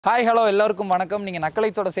Hi, hello, எல்லாருக்கும் வணக்கம். நீங்க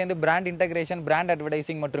நக்கலைட்ஸோட சேர்ந்து பிராண்ட் இன்டகிரேஷன், பிராண்ட்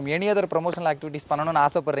அட்வர்டைசிங் மற்றும் எனி அதர் ப்ரமோஷனல் ஆக்டிவிட்டீஸ் பண்ணணும்னு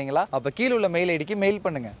ஆசைப்படுறீங்களா? அப்ப கீழ உள்ள மெயில் ஐடிக்கு மெயில்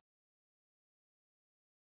பண்ணுங்க.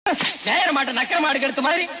 நேர மாட்ட நக்கற மாடு எடுத்த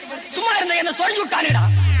மாதிரி சும்மா இருந்த என்ன சொல்லி விட்டானேடா.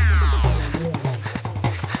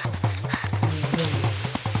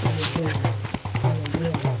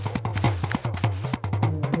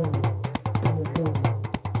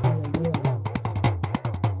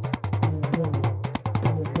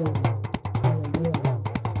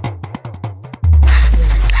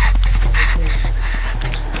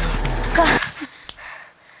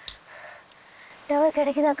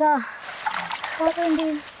 கிடைக்குதாக்கா?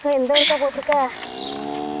 எந்த ஊருக்கா போட்டிருக்க?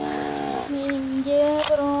 இங்கே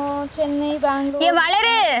அப்புறம் சென்னை, பெங்களூர். ஏன்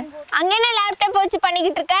வளரு, அங்க என்ன லேப்டாப் வச்சு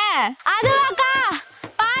பண்ணிக்கிட்டு இருக்க? அதுவாக்கா,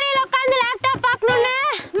 பாறையில உட்கார்ந்து லேப்டாப் பார்க்கணும்னு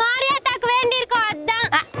மாரியாத்தாக்கு வேண்டி இருக்கோம். அதான்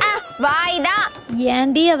வாய் தான்.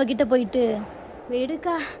 ஏன்டி அவகிட்ட போயிட்டு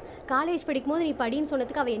வெடுக்கா காலேஜ் படிக்கும்போது நீ படின்னு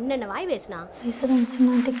சொன்னதுக்கு அவ என்னென்ன வாய் பேசினா?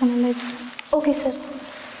 Okay sir.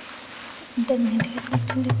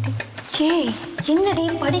 ஏய் என்னடி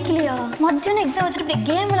படிக்கலையா? மத்தியானம் எக்ஸாம் வச்சுட்டு இப்படி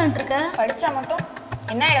கேம் விளையாண்டுருக்க. படித்தா மட்டும்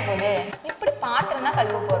என்ன ஆகிட போகுது? இப்படி பாத்திரம் தான்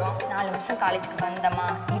கழுவ போகிறோம். 4 வருஷம் காலேஜுக்கு வந்தோமா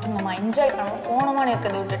இருந்தோமா என்ஜாய் பண்ணாமல் போனோமான்னு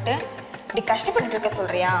இருக்கிறத விட்டுட்டு இப்படி கஷ்டப்பட்டு இருக்க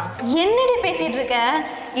சொல்றியா? என்னடி பேசிட்டு இருக்க?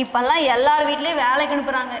 இப்பெல்லாம் எல்லார் வீட்லயும் வேலைக்கு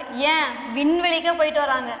அனுப்புறாங்க. ஏன் விண்வெளிக்க போயிட்டு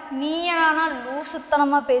வராங்க. நீ ஏன்னா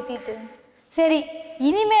லூசுத்தனமா பேசிட்டு. சரி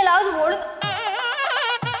இனிமேலாவது ஒழுங்கு.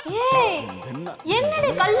 ஏய் என்னடி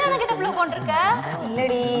கல்யாண கிட்ட போண்டிருக்க?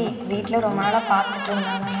 இல்லடி, வீட்டில் ரொம்ப நாளாக பார்த்துட்டு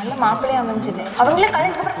இருந்தாங்க. நல்ல மாப்பிள்ளையே அமைஞ்சுது. அவங்களே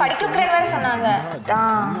கல்யாணத்துக்கு அப்புறம் படிக்க வைக்கிறேன்னு வேற சொன்னாங்க.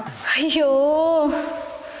 அதான். ஐயோ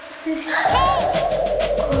சரி.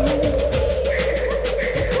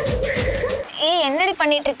 ஏய் என்னடி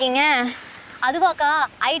பண்ணிட்டு இருக்கீங்க? அதுவாக்கா,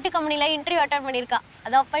 ஐடி கம்பெனில இன்டர்வியூ அட்டெண்ட் பண்ணிருக்கா.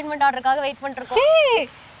 அது அப்பாயின்ட்மெண்ட் ஆர்டருக்காக வெயிட் பண்ணிட்டு இருக்கோம். ஏய்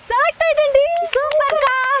செலக்ட் ஆயிட்டேன்டி.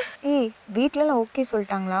 சூப்பர்க்கா. ஏய் வீட்டிலலாம் ஓகே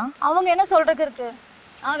சொல்லிட்டாங்களா? அவங்க என்ன சொல்றதுக்கு இருக்கு?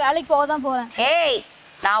 நான் வேலைக்கு போக தான் போறேன். ஏய்,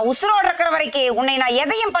 நான் உசுரோட இருக்கிற வரைக்கும் உன்னை நான்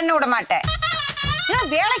எதையும் பண்ண விட மாட்டேன்.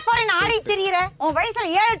 வேலைக்கு போறேன்னு ஆடி திரியற. உன் வயசுல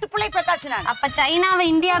 7-8 பிள்ளை பெத்தாச்சு. நான் அப்ப சைனாவை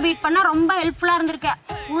இந்தியா பீட் பண்ணா ரொம்ப ஹெல்ப்ஃபுல்லா இருந்திருக்க.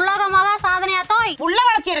 உலகமாவா சாதனையா தோய்? புள்ள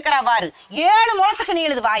வளர்ச்சி இருக்கிறா பாரு. 7 முழத்துக்கு நீ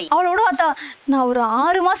எழுது வாய். அவளோட பார்த்தா நான் ஒரு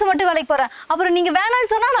 6 மாசம் மட்டும் வேலைக்கு போறேன். அப்புறம் நீங்க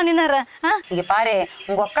வேணாம்னு சொன்னா நான் நின்னுறேன். இங்க பாரு,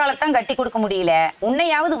 உங்க ஒக்காலத்தான் கட்டி கொடுக்க முடியல.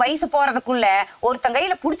 உன்னையாவது வயசு போறதுக்குள்ள ஒருத்தன்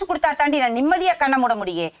கையில புடிச்சு கொடுத்தா தாண்டி நான் நிம்மதியா கண்ண மூட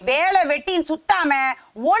முடியும். வேலை வெட்டின்னு சுத்தாம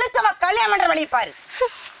ஒழுக்கமா கல்யாணம் பண்ற வழியை பாரு.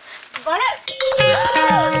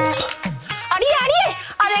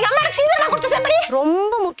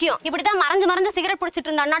 ரொம்ப முக்கியம். இப்படிதான் மறைஞ்சு மறைஞ்சு சிகரெட் பிடிச்சிட்டு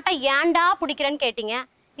இருந்த அண்ணாட்ட ஏன்டா பிடிக்கிறேன்னு கேட்டீங்க.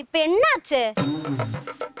 இப்ப என்னாச்சு?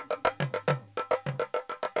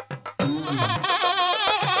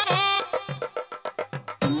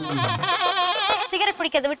 சிகரெட்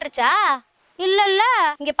பிடிக்கிறது விட்டுருச்சா? இல்ல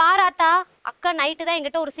இங்க பாராத்தா, அக்கா நைட்டு தான்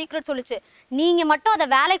என்கிட்ட ஒரு சீக்ரெட் சொல்லுச்சு. நீங்க மட்டும் அதை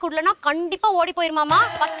வேலைக்கு விடலன்னா கண்டிப்பா ஓடி போயிருமாமா.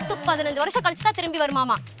 10-15 வருஷம் கழிச்சு தான் திரும்பி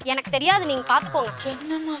வருமாமா. எனக்கு தெரியாது, நீங்க பாத்துக்கோங்க.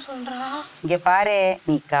 என்னம்மா சொல்றா? இங்க பாரு,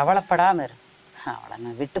 நீ கவலைப்படாம இரு. அவளை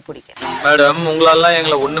நான் விட்டு பிடிக்கிறேன். மேடம், உங்களால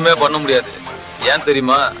எங்களை ஒண்ணுமே பண்ண முடியாது. ஏன்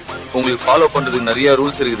தெரியுமா? உங்களுக்கு ஃபாலோ பண்றதுக்கு நிறைய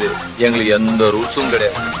ரூல்ஸ் இருக்குது. எங்களுக்கு எந்த ரூல்ஸும்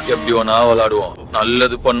கிடையாது. எப்படி வேணா விளையாடுவோம்.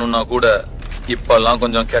 நல்லது பண்ணுனா கூட இப்பெல்லாம்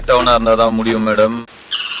கொஞ்சம் கெட்டவனா இருந்தாதான் முடியும் மேடம்.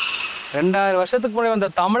 2000 வருஷத்துக்கு முன்னாடி வந்த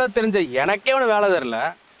தமிழை தெரிஞ்ச எனக்கே ஒன்று வேலை தரல.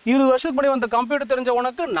 20 வருஷத்துக்கு முன்னாடி வந்த கம்ப்யூட்டர் தெரிஞ்ச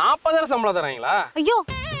உனக்கு 40,000 சம்பளம் தராங்களா? ஐயோ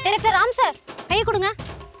டைரக்டர் ராம் சார், கையை கொடுங்க,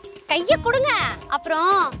 கையை கொடுங்க.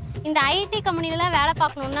 அப்புறம் இந்த ஐடி கம்பெனில வேலை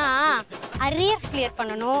பார்க்கணும்னா அரியர்ஸ் கிளியர்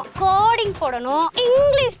பண்ணணும், கோடிங் போடணும்,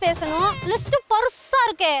 இங்கிலீஷ் பேசணும், லிஸ்ட் பெருசா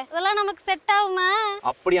இருக்கே. இதெல்லாம் நமக்கு செட் ஆகுமா?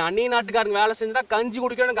 அப்படி அந்நிய நாட்டுக்காரங்க வேலை செஞ்சா கஞ்சி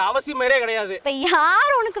குடிக்க எனக்கு அவசியமே கிடையாது. இப்ப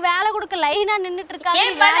யார் உனக்கு வேலை கொடுக்க லைனா நின்னுட்டு இருக்காங்க?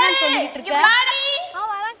 வேலைன்னு சொல்லிட்டு இருக்க.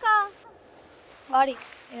 வரேன்க்கா, வாடி.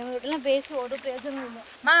 எல்லாம் பேசி ஒரு பிரயோஜனம் இல்லை.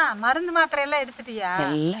 மருந்து மாத்திரை எல்லாம் எடுத்துட்டியா?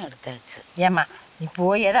 எல்லாம் எடுத்தாச்சு. ஏமா நீ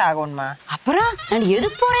போய் எதை ஆகணுமா? அப்புறம் நான்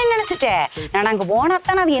எதுக்கு போறேன்னு நினைச்சிட்டேன். நான் அங்க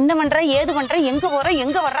போனாத்தான் அது என்ன பண்றேன், ஏது பண்றேன், எங்க போறேன்,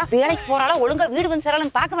 எங்க வர்றேன், வேலைக்கு போறாளா, ஒழுங்கா வீடு வந்து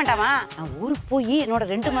சேரலான்னு பார்க்க வேண்டாமா? நான் ஊருக்கு போய் என்னோட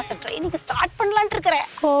 2 மாசம் ட்ரைனிங் ஸ்டார்ட் பண்ணலான்னு இருக்கிறேன்.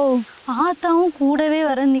 ஓ, ஆத்தாவும் கூடவே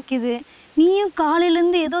வர நிக்குது. நீயும் காலையில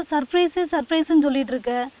இருந்து ஏதோ சர்ப்ரைஸ்ன்னு சொல்லிட்டு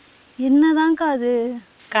இருக்க. என்னதான்க்கா அது?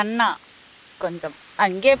 கண்ணா கொஞ்சம்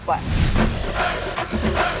அங்கே பார்.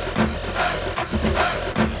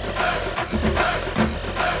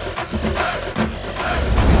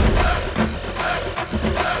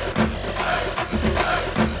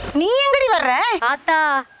 நீ எங்கடி வர்ற? ஆத்தா,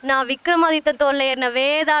 நான் விக்ரமாதித்த தோல்ல ஏறின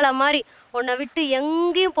வேதாள மாதிரி உன்னை விட்டு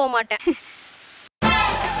எங்கேயும் போக மாட்டேன்.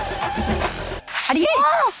 அடியே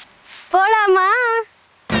போலாமா?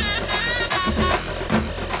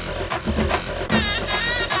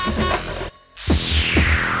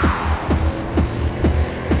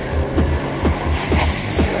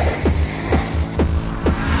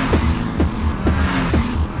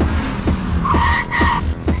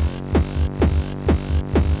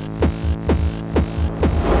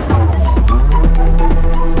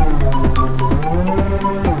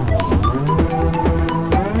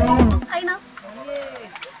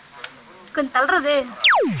 கொஞ்சம் தள்ளுறது.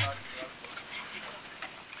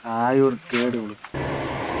 ஆயூர் கேடு உங்களுக்கு.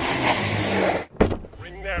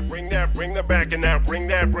 Bring that back and now bring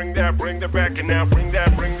that back and now bring that back and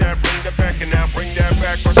now bring that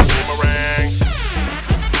back for the boomerang.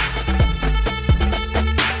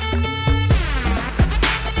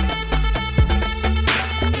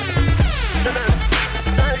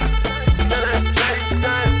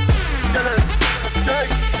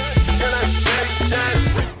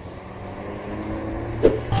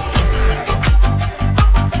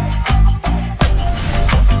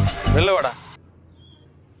 வெளில வாடா.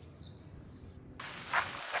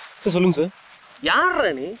 சார் சொல்லுங்க சார். யார்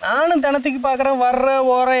நீ? நானும் தனத்துக்கு பாக்குறேன், வர்ற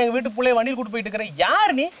ஓரம் எங்க வீட்டு பிள்ளைய வண்டியில் கூட்டு போயிட்டு இருக்கிறேன்.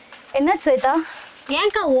 யார் நீ? என்ன ஸ்வேதா?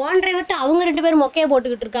 ஏன்க்கா ஓன் டிரைவர்ட்ட அவங்க 2 பேரும் மொக்கைய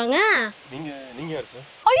போட்டுக்கிட்டு இருக்காங்க? நீங்க யார் சார்?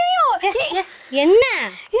 ஐயோ என்ன?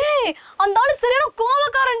 ஏய் அந்த ஆளு சரியான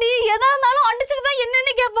கோவக்காரன்டி. எதா இருந்தாலும் அடிச்சுட்டு தான்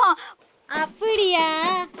என்னன்னு கேட்பான். அப்படியா?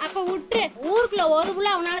 அப்ப விட்டுரு. ஊருக்குள்ள ஒரு புள்ள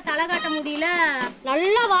அவனால தலை காட்ட முடியல,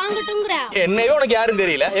 நல்லா வாங்கட்டும்ங்கற. என்னையோ உனக்கு யாரும்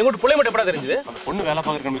தெரியல, எங்க வீட்டு பிள்ளை மட்டும் எப்படா தெரிஞ்சது? அந்த பொண்ணு வேலை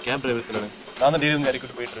பாக்குற கம்பெனி கேப் டிரைவர் சார். நான் தான் டெய்லி வந்து இறக்கி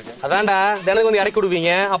போயிட்டு இருக்கேன். அதான்டா தினக்கு வந்து இறக்கி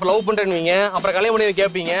விடுவீங்க, அப்புறம் லவ் பண்றேன்னுவீங்க, அப்புறம் கல்யாணம் பண்ணி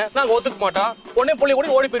கேட்பீங்க. நாங்க ஒத்துக்க மாட்டோம். உடனே புள்ளி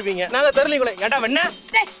கூட ஓடி போயிருவீங்க. நாங்க தெரியல. ஏடா வெண்ண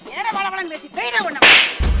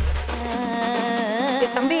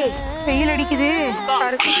தம்பி வெயில் அடிக்குது.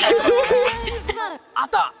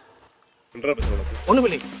 அத்தா ஒண்ணு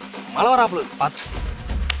பிள்ளை மழை வராப்புல பாத்து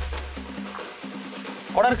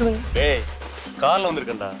கொடை இருக்குதுங்க. டேய் கார்ல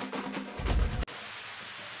வந்திருக்கேன்டா.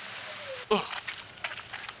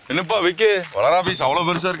 என்னப்பா விக்கி, வளரா பீஸ் அவ்வளவு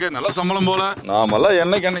பெருசா இருக்கு, நல்ல சம்பளம் போல. நாமெல்லாம்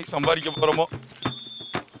என்னைக்கு சம்பாதிக்க போறோமோ.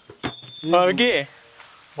 விக்கி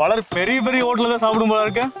வளர் பெரிய பெரிய ஹோட்டல்ல தான் சாப்பிடும் போல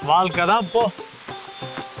இருக்கு. வாழ்க்கை தான் போ.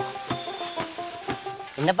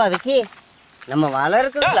 என்னப்பா விக்கி நம்ம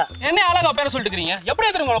வளர்க்குதுல என்ன அழகா பேர சொல்லிட்டு இருக்கீங்க? எப்படி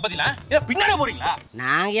தெரியுங்க உங்களை பத்திலாம்? இத பின்னாடி போறீங்களா?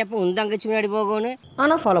 நாங்க எப்ப உந்தங்கச்சி முன்னாடி போகணும்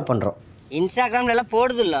ஆனா ஃபாலோ பண்றோம். இன்ஸ்டாகிராம்ல எல்லாம்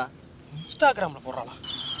போடுது இல்ல. இன்ஸ்டாகிராம்ல போறாளா?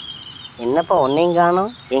 என்னப்பா ஒன்னையும்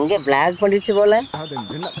காணோம், எங்க பிளாக் பண்ணிடுச்சு போல.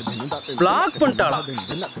 பிளாக் பண்ணிட்டாளா?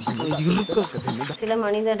 சில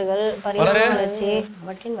மனிதர்கள்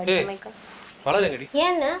வளருங்கடி.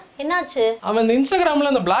 ஏன்னா என்னாச்சு? அவன் இந்த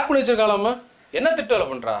இன்ஸ்டாகிராம்ல அந்த பிளாக் பண்ணி வச்சிருக்காளாமா? என்ன திட்டல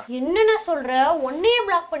பண்றா? என்னென்ன சொல்ற? ஒன்னையே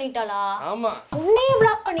பிளாக் பண்ணிட்டாளா? ஆமா. உன்னையே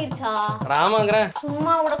பிளாக் பண்ணிருச்சா? ராமாங்கறேன்.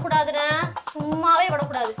 சும்மா விடக்கூடாதுடா, சும்மாவே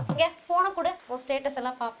விடக்கூடாது. இங்க போனை கொடு, உன் ஸ்டேட்டஸ்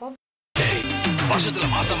எல்லாம் பாப்போம். வருஷத்துல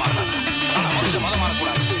மாத்த மாறலாம், ஆனா வருஷம் மதம்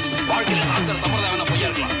மாறக்கூடாது. வாழ்க்கையில சாஸ்திர சம்பிரதாயம் பொய்யா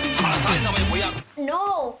இருக்கலாம், ஆனா சாய் சமயம் பொய்யா. நோ,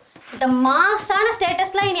 இந்த மாசான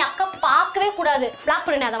ஸ்டேட்டஸ்லாம் இனி அக்கா பார்க்கவே கூடாது. பிளாக்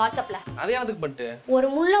பண்ணு அத வாட்ஸ்அப்ல. அதே எதுக்கு பண்ணிட்டு? ஒரு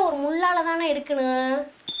முள்ளால தானே எடுக்கணும்.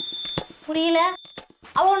 புரியல?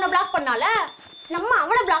 அவ உன்னை பிளாக் பண்ணால, நம்ம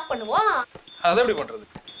அவளை பிளாக் பண்ணுவோம். அத எப்படி பண்றது?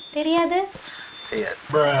 தெரியாது. தெரியாது.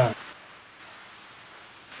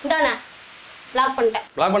 இதானே பிளாக் பண்ணிட்டேன்.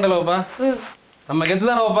 பிளாக் பண்ணல பாப்பா. நம்ம கெத்து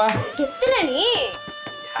தானே பாப்பா. கெத்துன நீ?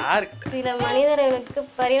 யாருக்கு? சில மனிதர்களுக்கு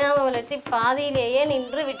பரிணாம வளர்ச்சி பாதியிலேயே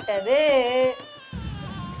நின்று விட்டது.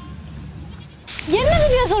 என்ன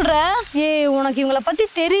திவ்யா சொல்ற? ஏய் உனக்கு இவங்கள பத்தி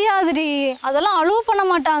தெரியாதுடி, அதெல்லாம் அலோவ் பண்ண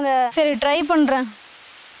மாட்டாங்க. சரி ட்ரை பண்றேன்.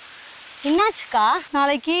 என்னாச்சுக்கா?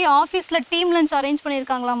 நாளைக்கு ஆஃபீஸ்ல டீம் லஞ்ச் அரேஞ்ச்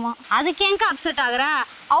பண்ணியிருக்காங்களாமா. அதுக்கு ஏங்க அப்செட் ஆகுற?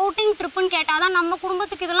 அவுட்டிங் ட்ரிப்புன்னு கேட்டாதான் நம்ம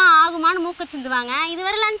குடும்பத்துக்கு இதெல்லாம் ஆகுமான்னு மூக்க சிந்துவாங்க. இது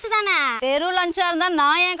வேற லஞ்ச் தானே. வெறும் லஞ்சா இருந்தா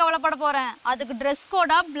நான் ஏன் கவலைப்பட போறேன்? அதுக்கு ட்ரெஸ்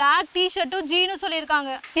கோடா பிளாக் டிஷர்ட்டும் ஜீனும்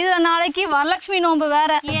சொல்லியிருக்காங்க. இதுல நாளைக்கு வரலட்சுமி நோம்பு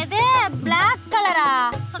வேற. எது பிளாக் கலரா?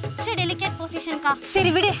 such a delicate பொசிஷன்க்கா. சரி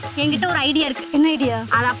விடு, என்கிட்ட ஒரு ஐடியா இருக்கு. என்ன ஐடியா?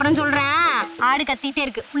 அது அப்புறம் சொல்றேன். ஆடு கத்திட்டே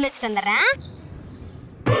இருக்கு, புல் வச்சுட்டு வந்துடுறேன்.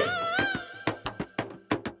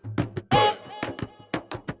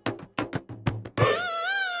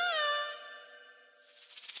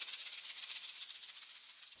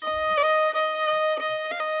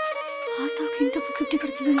 இந்த புக் எப்படி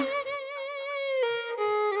கிடைச்சது?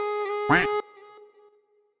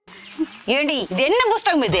 ஏண்டி இது என்ன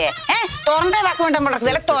புஸ்தகம் இது? திறந்தே வைக்க வேண்டாம் போல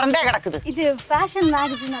இருக்குது, திறந்தே கிடக்குது. இது ஃபேஷன்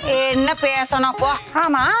மேகசின். என்ன பேசணும் போ.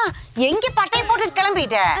 ஆமா எங்க பட்டை போட்டு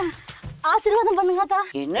கிளம்பிட்ட? ஆசீர்வாதம் பண்ணுங்க ஆத்தா.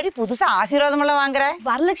 என்னடி புதுசா ஆசீர்வாதம் எல்லாம் வாங்குற?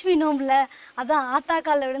 வரலட்சுமி நோம்புல அதான் ஆத்தா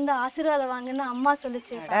கால்ல விழுந்து ஆசீர்வாதம் வாங்குன்னு அம்மா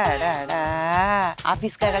சொல்லுச்சு.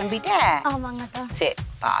 ஆபீஸ்க்கு கிளம்பிட்ட? ஆமாங்க ஆத்தா. சரி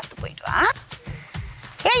பார்த்து போயிட்டு வா.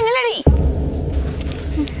 ஏய் நில்லடி.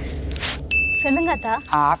 சொல்லுங்க அத்தா.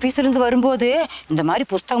 ஆபீஸ்ல இருந்து வரும்போது இந்த மாதிரி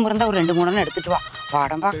புஸ்தகம் இருந்தா ஒரு 2-3 எடுத்துட்டு வா.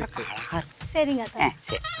 பாடம் பார்க்க அழகா இருக்கு. சரிங்க அத்தா.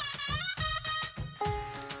 சரி.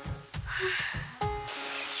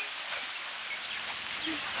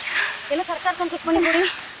 எல்லாம் கரெக்டா இருக்கான்னு செக் பண்ணி போடி.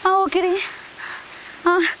 ஓகேடி.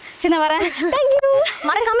 சின்ன வரேன். Thank you.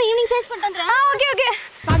 மறக்காம ஈவினிங் சேஞ்ச் பண்ணிட்டு வந்துறேன். Okay okay.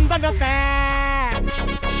 சந்தனத்தை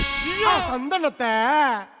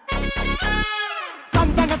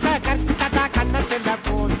சந்தனத்தை கரைச்சி தட்டா கண்ணத்துல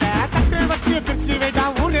பூச தட்டு வச்சு பிரிச்சு வைடா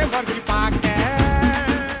ஊரே மறைச்சு பாக்க.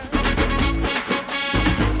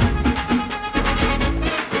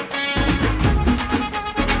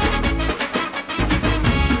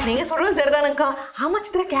 வணக்கம்க்கா. ஆமா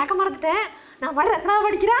சித்ரா, கேட்க மறந்துட்டேன். நான் வளர எத்தனாவது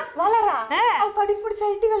படிக்கிறா? வளரா படிப்பு முடிச்சு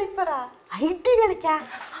ஐடி வேலைக்கு போறா. ஐடி வேலைக்கா?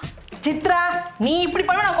 சித்ரா, நீ இப்படி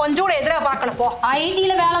பண்ண நான் கொஞ்சம் கூட எதிராக பார்க்கல. போ.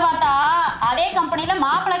 ஐடில வேலை பார்த்தா அதே கம்பெனில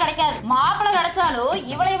மாப்பிள்ளை கிடைக்காது. மாப்பிள்ளை கிடைச்சாலும்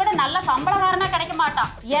இவளை விட நல்ல சம்பளக்காரனா கிடைக்க மாட்டான்.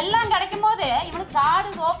 எல்லாம் கிடைக்கும் போது இவனுக்கு காடு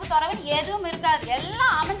தோப்பு துறவன் எதுவும் இருக்காது.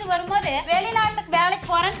 எல்லாம் அமைஞ்சு வரும்போது வெளிநாட்டுக்கு வேலைக்கு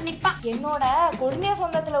போறேன்னு நிப்பான். என்னோட கொடுமையா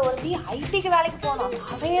சொந்தத்துல ஒருத்தி ஐடிக்கு வேலைக்கு போனோம்.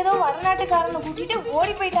 அவ ஏதோ வடநாட்டுக்காரனை கூட்டிட்டு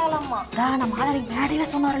ஓடி போயிட்டாலாமா. நம்ம நாளைக்கு மேடையில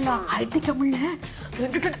சொன்னார்ல, ஐடி கம்பெனில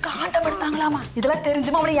 2 காண்டம் எடுத்தாங்களாமா. இதெல்லாம்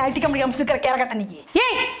தெரிஞ்சுமா அவனை ஐடி கம்பெனி அமைச்சிருக்கிற கேரக தண்ணிக்கு.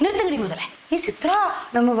 ஏய் நிறுத்துங்கடி முதல்ல. ஏ சித்ரா,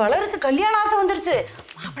 நம்ம வளருக்கு கல்யாண ஆசை வந்துருச்சு.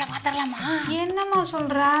 மாப்பிள்ளை பாத்தரலாமா? என்னம்மா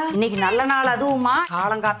சொல்ற? இன்னைக்கு நல்ல நாள் அதுவுமா.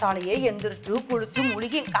 காலங்காத்தாலேயே எந்திரிச்சு குளிச்சு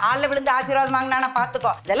முழுகி காலில் விழுந்து ஆசீர்வாதம் வாங்கினா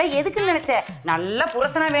பாத்துக்கோ. இதெல்லாம் எதுக்குன்னு நினைச்ச? நல்ல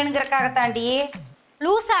புருஷனா வேணுங்கிறக்காக தாண்டி.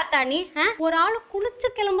 லூசாத்தா நீ? ஒரு ஆளு குளிச்சு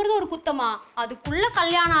கிளம்புறது ஒரு குத்தமா? அதுக்குள்ள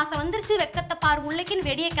கல்யாண ஆசை வந்துருச்சு, வெக்கத்தை பாரு உள்ளக்கின்னு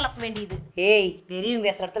வெடிய கிளப்ப வேண்டியது. ஏய், பெரியவங்க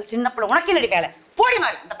பேசுற இடத்துல சின்ன பிள்ளை உனக்கு என்னடி வேலை? போடி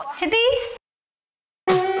மாறி இந்த பக்கம். சித்தி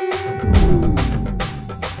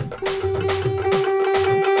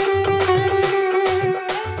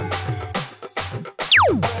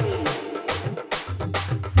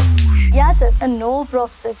Yeah sir, no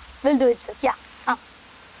problem sir. We'll do it sir. Yeah.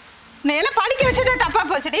 எல்லாம் படிக்க வச்சதே தப்பா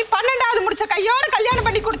போச்சுடி. 12வது முடிச்ச கையோட கல்யாணம்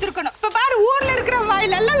பண்ணி கொடுத்துருக்கணும். இப்ப பாரு ஊர்ல இருக்கிற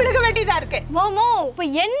வாயில எல்லாம் விழுக வேண்டியதா இருக்கு. மோமோ, இப்ப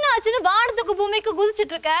என்ன ஆச்சுன்னு வானத்துக்கு பூமிக்கு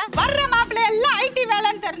குதிச்சிட்டு இருக்க? வர்ற மாப்பிள்ளை எல்லாம் ஐடி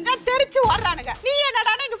வேலைன்னு தெரிஞ்சா தெரிச்சு ஓடுறானுங்க. நீ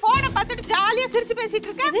என்னடா இங்க போனை பார்த்துட்டு ஜாலியா சிரிச்சு பேசிட்டு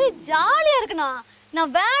இருக்க? இது ஜாலியா இருக்குனா?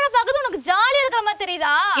 நான் வேலை பார்க்கறது உனக்கு ஜாலியா இருக்கிற மாதிரி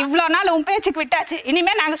தெரியுதா? இவ்வளவு நாள் உன் பேச்சுக்கு விட்டாச்சு.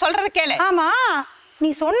 இனிமே நாங்க சொல்றத கேளு. ஆமா,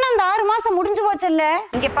 நீ சொன்ன அந்த 6 மாசம் முடிஞ்சு போச்சுல்ல.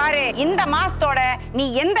 இங்க பாரு, இந்த மாசத்தோட நீ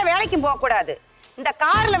எந்த வேலைக்கும் போக கூடாது. இந்த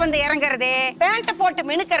கார்ல வந்து இறங்குறது, பேண்ட போட்டு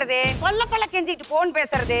மினுக்கிறது, பல்ல கெஞ்சிட்டு போன்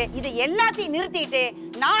பேசுறது, இது எல்லாத்தையும் நிறுத்திட்டு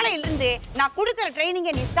நாளையில இருந்து நான் கொடுக்கிற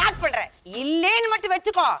ட்ரைனிங்க நீ ஸ்டார்ட் பண்ற. இல்லேன்னு மட்டும்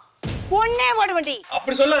வெச்சுக்கோ, பொண்ணே ஓட வேண்டி.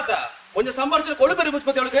 அப்படி சொல்லாதா? கொஞ்சம் சம்பாரிச்சு கொழுப்பறி போச்சு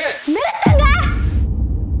பத்தி அவளுக்கு. நிறுத்துங்க.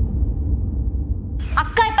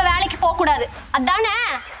 அக்கா இப்ப வேலைக்கு போக கூடாது அதானே?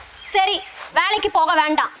 சரி, வேலைக்கு போக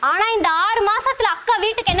வேண்டாம். ஆனா இந்த 6 மாசத்துல அக்கா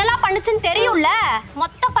வீட்டுக்கு என்னெல்லாம் பண்ணுச்சுன்னு தெரியும்ல.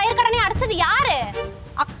 மொத்த பயிர் கடனை அடைச்சது யாரு?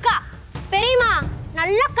 அக்கா. பெரியமா,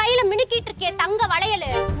 நல்லா கையில மினுக்கிட்டு இருக்கே தங்க வளையல்,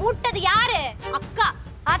 மூட்டது யாரு? அக்கா.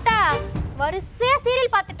 ஆத்தா, வரிசையா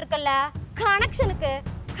சீரியல் பார்த்துட்டு இருக்கல்ல, கனெக்ஷனுக்கு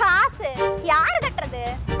காசு யாரு கட்டுறது?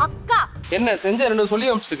 அக்கா. என்ன செஞ்ச 2 சொல்லி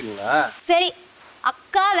அனுப்பிச்சிட்டு இருக்கீங்களா? சரி,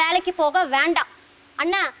 அக்கா வேலைக்கு போக வேண்டாம்.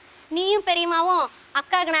 அண்ணா, நீயும் பெரியமாவும்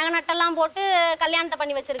அக்காவுக்கு நகை நட்டெல்லாம் போட்டு கல்யாணத்தை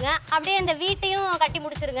பண்ணி வச்சிருங்க. அப்படியே இந்த வீட்டையும் கட்டி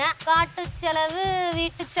முடிச்சிருங்க. காட்டு செலவு,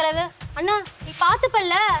 வீட்டு செலவு. அண்ணா, நீ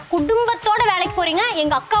பாத்துப்பல்ல, குடும்பத்தோட வேலைக்கு போறீங்க,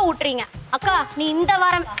 எங்க அக்கா ஊட்டுறீங்க. அக்கா, நீ இந்த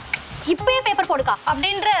வாரம் இப்பயே பேப்பர் போடுக்கா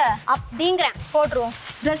அப்படிங்கிறேன். போட்டுருவோம்.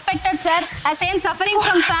 Respected sir, as I am suffering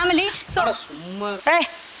from family, so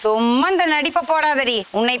சும்மா இந்த நடிப்பை போடாதடி.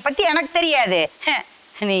 உன்னை பத்தி எனக்கு தெரியாது.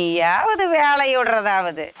 நீயாவது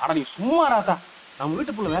வேலையோடுறதாவது. ஆனா நீ சும்மா ராத்தா. நம்ம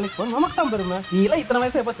வீட்டுக்குள்ள வேலைக்கு போற நமக்கு தான் பெருமை. நீ எல்லாம் இத்தனை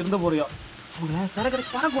வயசா எப்ப திருந்த போறியோ? உங்களை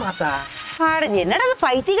சரகடிச்சு வரக்கூடாதா? என்னடா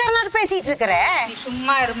பைத்தியக்காரனாட்டு பேசிட்டு இருக்கிற? நீ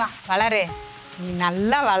சும்மா இருமா. வளரு, நீ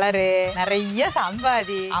நல்லா வளரு, நிறைய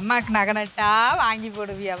சம்பாதி, அம்மாக்கு நகை நட்டா வாங்கி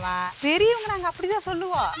போடுவியம்மா. பெரியவங்க நாங்க அப்படிதான்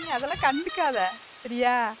சொல்லுவோம். நீ அதெல்லாம் கண்டுக்காத,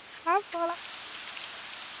 சரியா? போலாம்.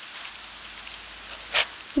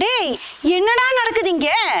 டேய், என்னடா நடக்குது இங்க?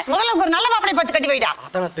 முதல்ல ஒரு நல்ல மாப்பிளை பார்த்து கட்டி வைடா.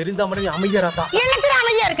 அத நான் தெரிந்த மாதிரி அமைதியா ராத்தா. என்னத்துல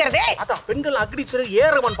அமைதியா இருக்கறதே? அத பெண்கள் அக்ரி சரி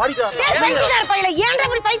ஏறமன் பாடிக்கிறாங்க. ஏய் பைத்தியக்கார பையல, ஏன்டா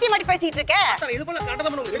இப்படி பைத்தியம் மாதிரி பேசிட்டு இருக்க? அத இது போல கட்டத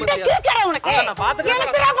பண்ணு உங்களுக்கு தெரியாது. கேக்குறேன் உனக்கு. நான் பாத்துக்கறேன்.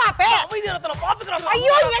 என்னடா பாப்பே? அமைதியா ராத்தா பாத்துக்கறேன்.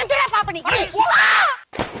 ஐயோ, என்னடா பாப்ப நீ?